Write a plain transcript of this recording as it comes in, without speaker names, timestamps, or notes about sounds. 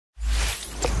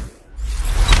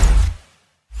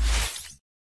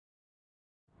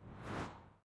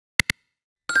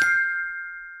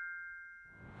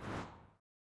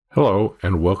Hello,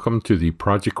 and welcome to the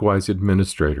ProjectWise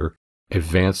Administrator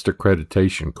Advanced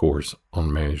Accreditation course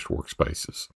on Managed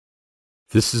Workspaces.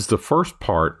 This is the first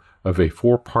part of a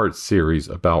four-part series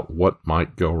about what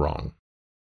might go wrong.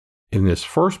 In this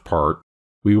first part,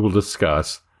 we will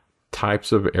discuss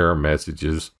types of error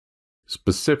messages,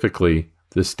 specifically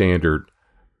the standard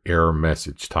error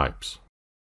message types.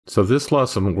 So this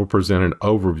lesson will present an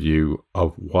overview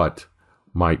of what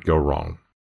might go wrong.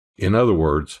 In other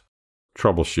words,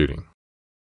 troubleshooting.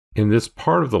 In this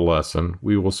part of the lesson,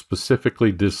 we will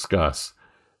specifically discuss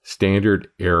standard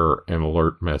error and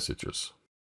alert messages.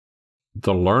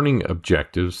 The learning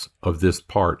objectives of this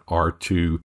part are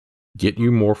to get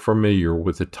you more familiar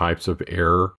with the types of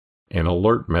error and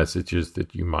alert messages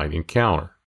that you might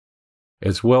encounter,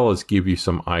 as well as give you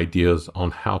some ideas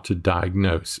on how to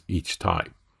diagnose each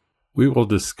type. We will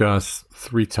discuss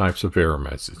three types of error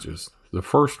messages. The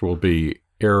first will be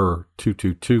error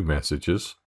 222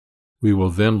 messages. We will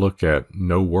then look at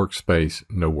no workspace,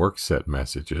 no workset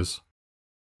messages.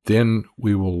 Then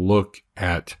we will look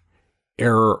at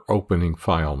error opening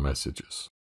file messages.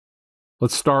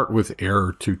 Let's start with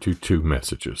error 222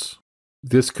 messages.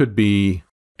 This could be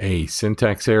a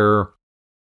syntax error.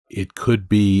 It could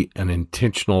be an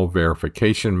intentional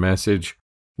verification message,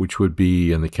 which would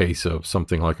be in the case of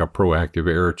something like a proactive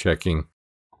error checking.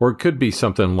 Or it could be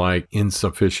something like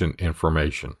insufficient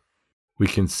information. We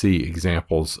can see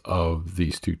examples of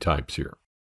these two types here.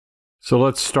 So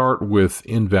let's start with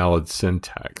invalid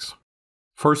syntax.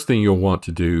 First thing you'll want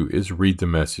to do is read the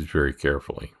message very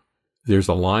carefully. There's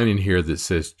a line in here that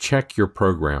says, check your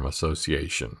program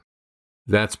association.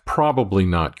 That's probably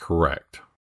not correct.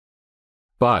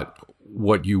 But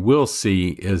what you will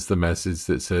see is the message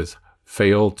that says,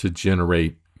 fail to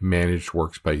generate managed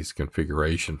workspace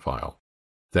configuration file.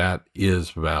 That is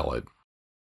valid.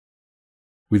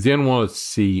 We then want to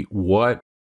see what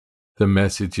the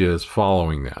message is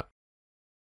following that.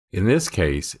 In this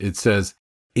case, it says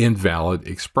invalid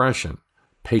expression.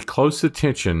 Pay close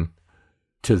attention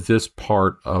to this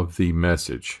part of the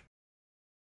message.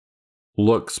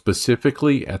 Look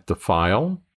specifically at the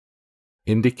file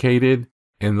indicated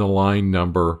and the line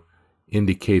number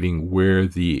indicating where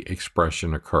the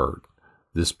expression occurred.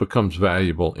 This becomes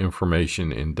valuable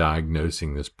information in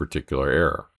diagnosing this particular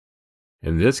error.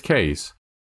 In this case,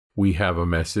 we have a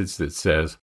message that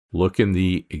says, look in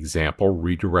the example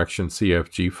redirection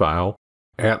CFG file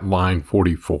at line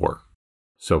 44.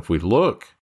 So if we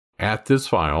look at this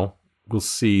file, we'll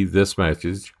see this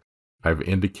message. I've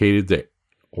indicated the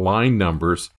line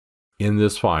numbers in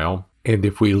this file. And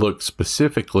if we look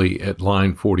specifically at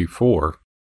line 44,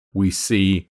 we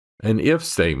see an if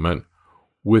statement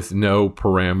with no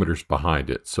parameters behind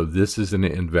it. So this is an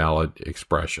invalid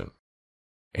expression.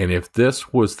 And if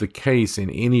this was the case in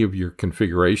any of your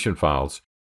configuration files,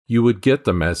 you would get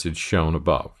the message shown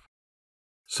above.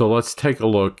 So let's take a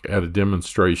look at a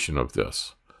demonstration of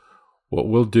this. What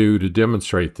we'll do to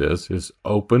demonstrate this is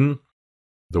open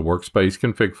the workspace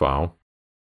config file.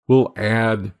 We'll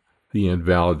add the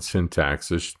invalid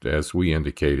syntax as we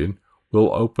indicated.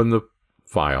 We'll open the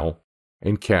file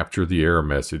and capture the error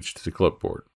message to the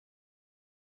clipboard.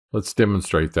 Let's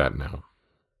demonstrate that now.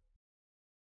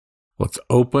 Let's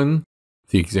open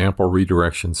the example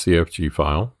redirection CFG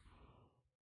file.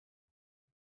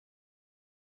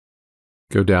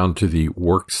 Go down to the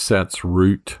worksets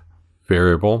root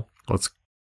variable. Let's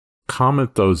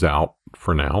comment those out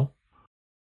for now.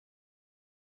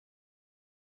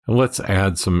 And let's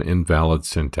add some invalid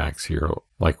syntax here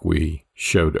like we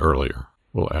showed earlier.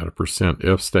 We'll add a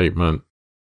 %if statement.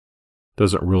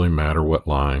 Doesn't really matter what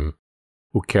line.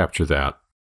 We'll capture that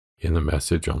in the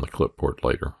message on the clipboard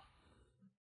later.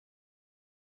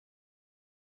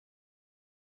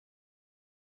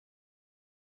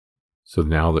 So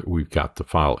now that we've got the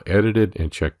file edited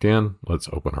and checked in, let's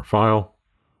open our file.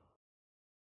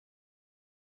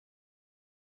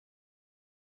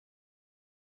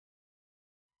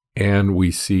 And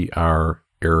we see our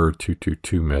error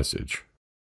 222 message.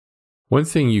 One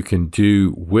thing you can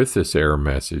do with this error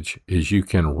message is you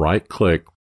can right-click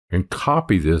and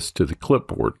copy this to the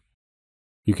clipboard.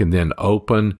 You can then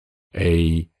open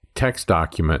a text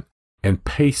document and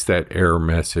paste that error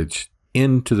message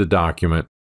into the document.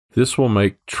 This will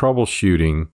make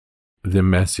troubleshooting the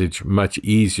message much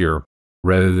easier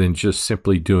rather than just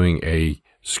simply doing a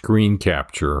screen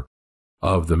capture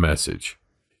of the message.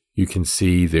 You can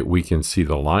see that we can see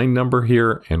the line number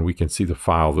here and we can see the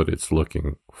file that it's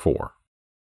looking for.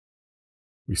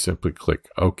 We simply click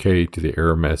OK to the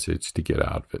error message to get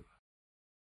out of it.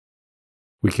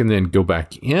 We can then go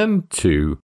back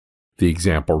into the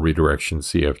example redirection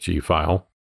CFG file,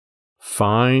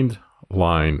 find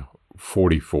line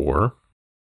 44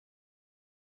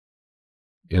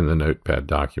 in the Notepad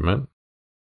document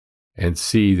and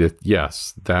see that,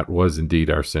 yes, that was indeed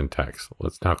our syntax.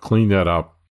 Let's now clean that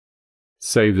up,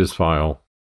 save this file,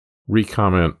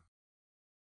 recomment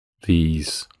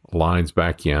these lines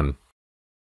back in,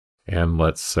 and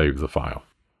let's save the file.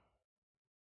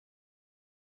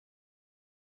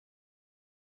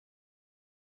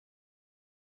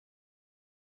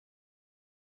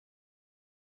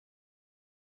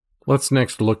 Let's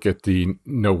next look at the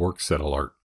no work set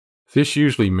alert. This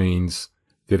usually means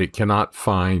that it cannot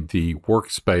find the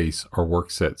workspace or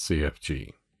workset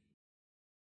CFG.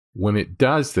 When it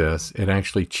does this, it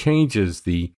actually changes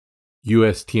the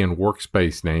USTN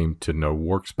workspace name to no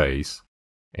workspace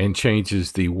and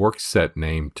changes the workset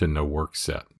name to no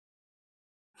workset.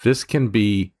 This can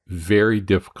be very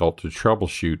difficult to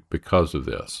troubleshoot because of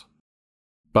this.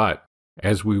 But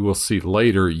as we will see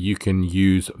later, you can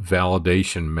use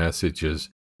validation messages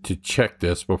to check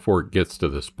this before it gets to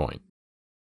this point.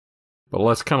 But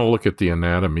let's kind of look at the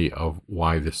anatomy of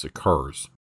why this occurs.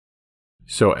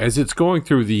 So as it's going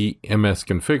through the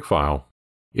msconfig file,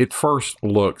 it first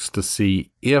looks to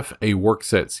see if a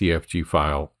workset CFG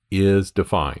file is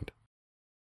defined.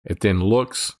 It then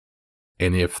looks,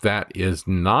 and if that is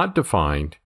not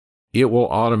defined, it will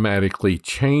automatically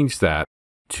change that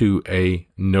to a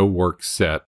no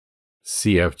workset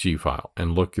CFG file.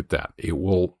 And look at that. It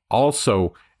will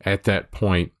also, at that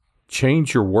point,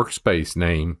 change your workspace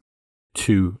name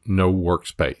to no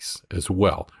workspace as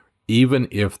well, even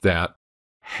if that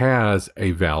has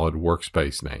a valid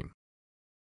workspace name.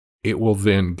 It will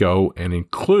then go and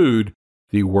include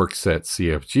the workset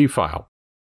CFG file.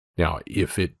 Now,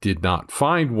 if it did not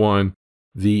find one,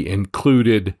 the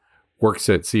included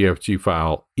workset CFG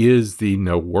file is the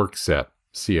no workset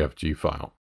CFG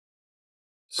file.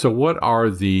 So what are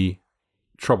the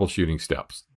troubleshooting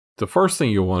steps? The first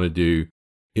thing you'll want to do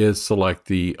is select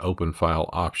the open file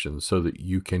option so that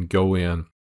you can go in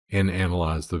and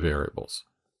analyze the variables.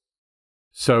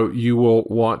 So you will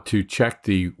want to check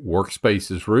the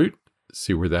workspaces root,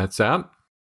 see where that's at.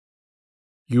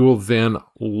 You will then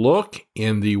look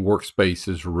in the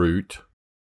workspaces root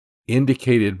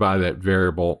indicated by that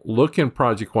variable, look in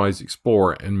ProjectWise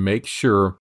Explorer and make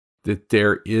sure that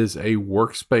there is a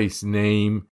workspace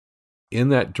name in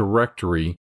that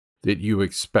directory that you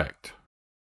expect.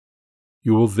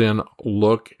 You will then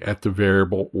look at the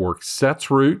variable worksets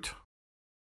root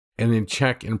and then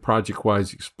check in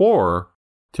ProjectWise Explorer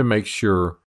to make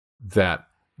sure that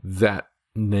that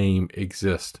name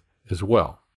exists as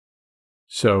well.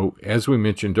 So as we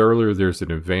mentioned earlier, there's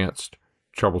an advanced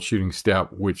troubleshooting step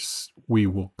which we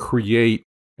will create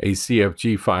a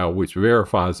CFG file which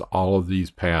verifies all of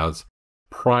these paths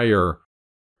prior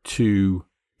to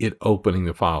it opening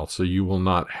the file. So you will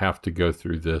not have to go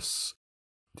through these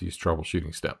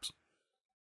troubleshooting steps.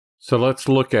 So let's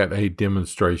look at a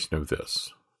demonstration of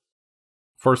this.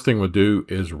 First thing we'll do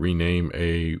is rename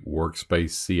a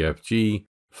workspace CFG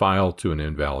file to an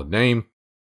invalid name.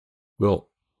 We'll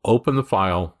open the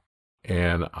file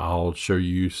and I'll show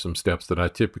you some steps that I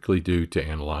typically do to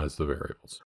analyze the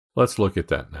variables. Let's look at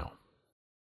that now.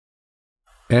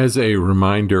 As a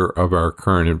reminder of our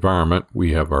current environment,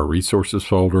 we have our resources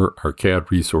folder, our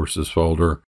CAD resources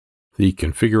folder, the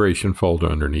configuration folder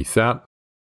underneath that.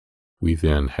 We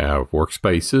then have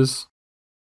workspaces.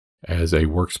 As a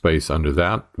workspace under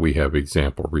that, we have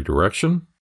example redirection.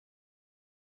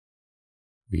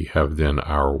 We have then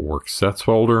our worksets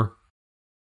folder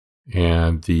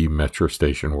and the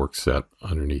MetroStation workset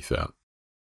underneath that.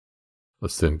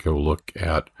 Let's then go look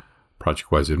at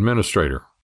ProjectWise Administrator.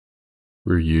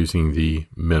 We're using the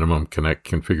minimum connect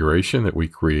configuration that we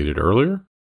created earlier.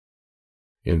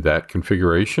 In that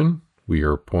configuration, we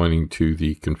are pointing to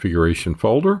the configuration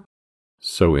folder,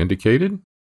 so indicated,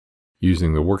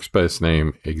 using the workspace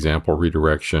name, example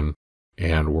redirection,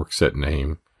 and workset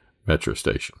name,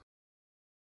 MetroStation.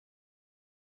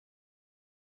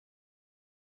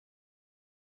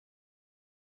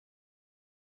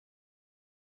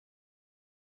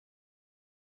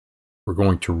 We're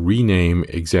going to rename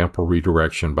example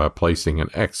redirection by placing an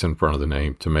X in front of the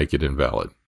name to make it invalid.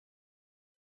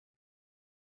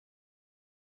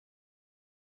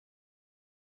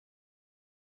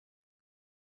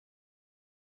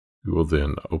 We will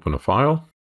then open a file.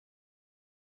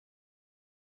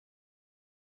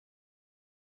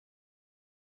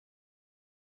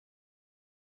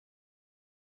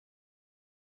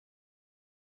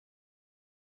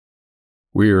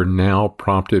 We are now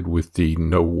prompted with the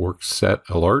no workset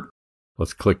alert.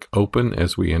 Let's click open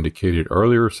as we indicated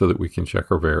earlier so that we can check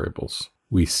our variables.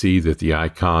 We see that the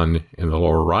icon in the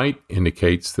lower right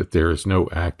indicates that there is no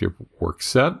active work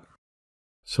set.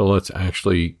 So let's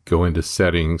actually go into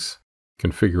Settings,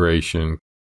 Configuration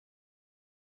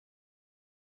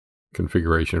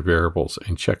Variables,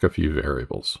 and check a few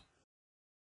variables.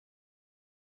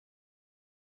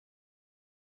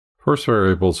 First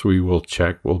variables we will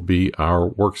check will be our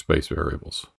workspace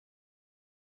variables.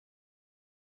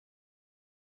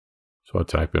 So I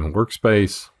type in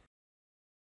workspace,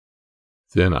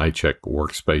 then I check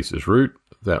workspace as root.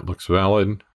 That looks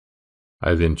valid.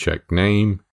 I then check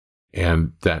name,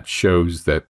 and that shows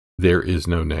that there is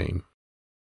no name,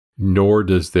 nor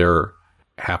does there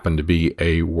happen to be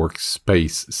a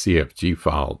workspace CFG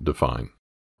file defined,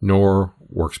 nor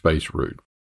workspace root.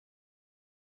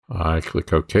 I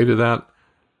click OK to that,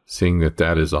 seeing that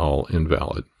that is all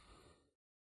invalid.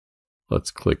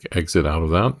 Let's click exit out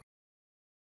of that.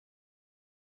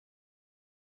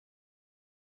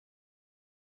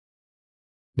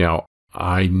 Now,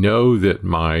 I know that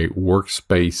my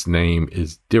workspace name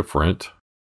is different,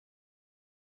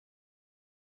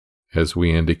 as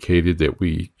we indicated that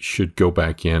we should go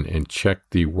back in and check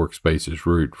the workspace's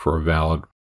root for a valid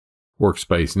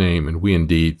workspace name, and we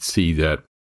indeed see that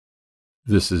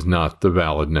this is not the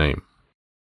valid name.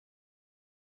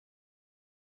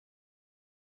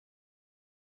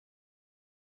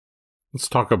 Let's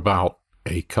talk about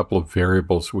a couple of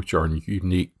variables which are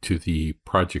unique to the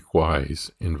ProjectWise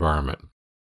environment.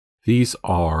 These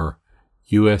are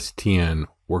USTN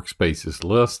workspaces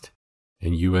list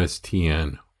and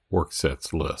USTN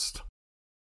worksets list.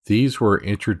 These were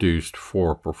introduced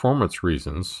for performance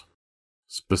reasons,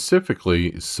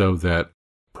 specifically so that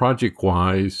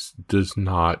ProjectWise does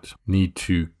not need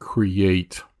to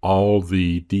create all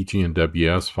the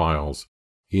DGNWS files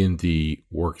in the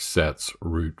worksets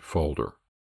root folder.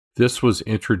 This was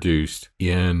introduced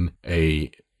in a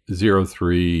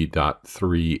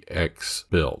 03.3x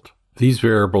build. These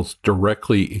variables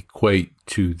directly equate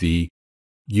to the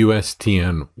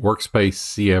USTN workspace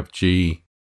CFG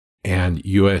and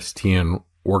USTN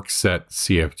workset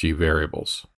CFG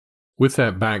variables. With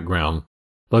that background,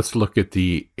 let's look at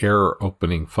the error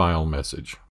opening file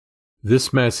message.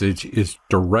 This message is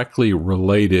directly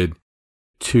related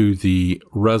to the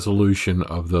resolution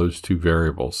of those two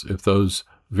variables. If those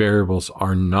variables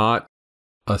are not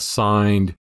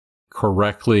assigned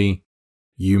correctly,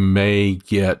 you may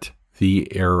get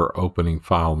the error opening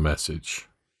file message.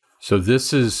 So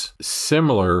this is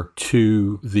similar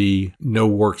to the no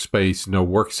workspace, no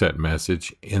workset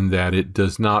message in that it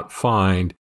does not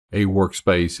find a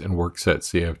workspace and workset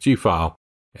CFG file,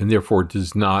 and therefore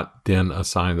does not then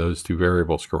assign those two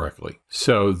variables correctly.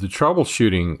 So the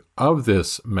troubleshooting of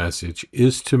this message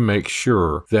is to make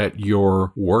sure that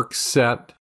your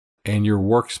workset and your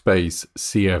workspace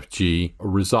CFG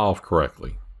resolve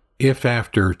correctly. If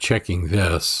after checking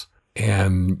this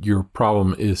and your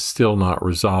problem is still not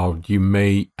resolved, you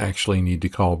may actually need to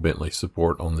call Bentley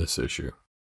support on this issue.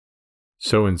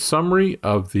 So in summary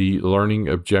of the learning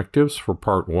objectives for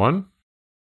part 1,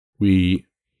 we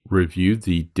reviewed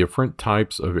the different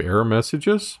types of error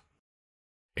messages,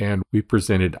 and we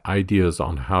presented ideas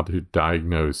on how to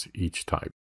diagnose each type.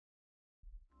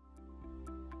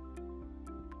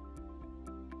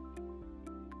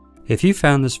 If you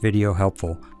found this video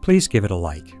helpful, please give it a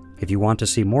like. If you want to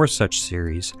see more such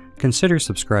series, consider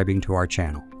subscribing to our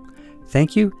channel.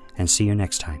 Thank you, and see you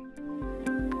next time.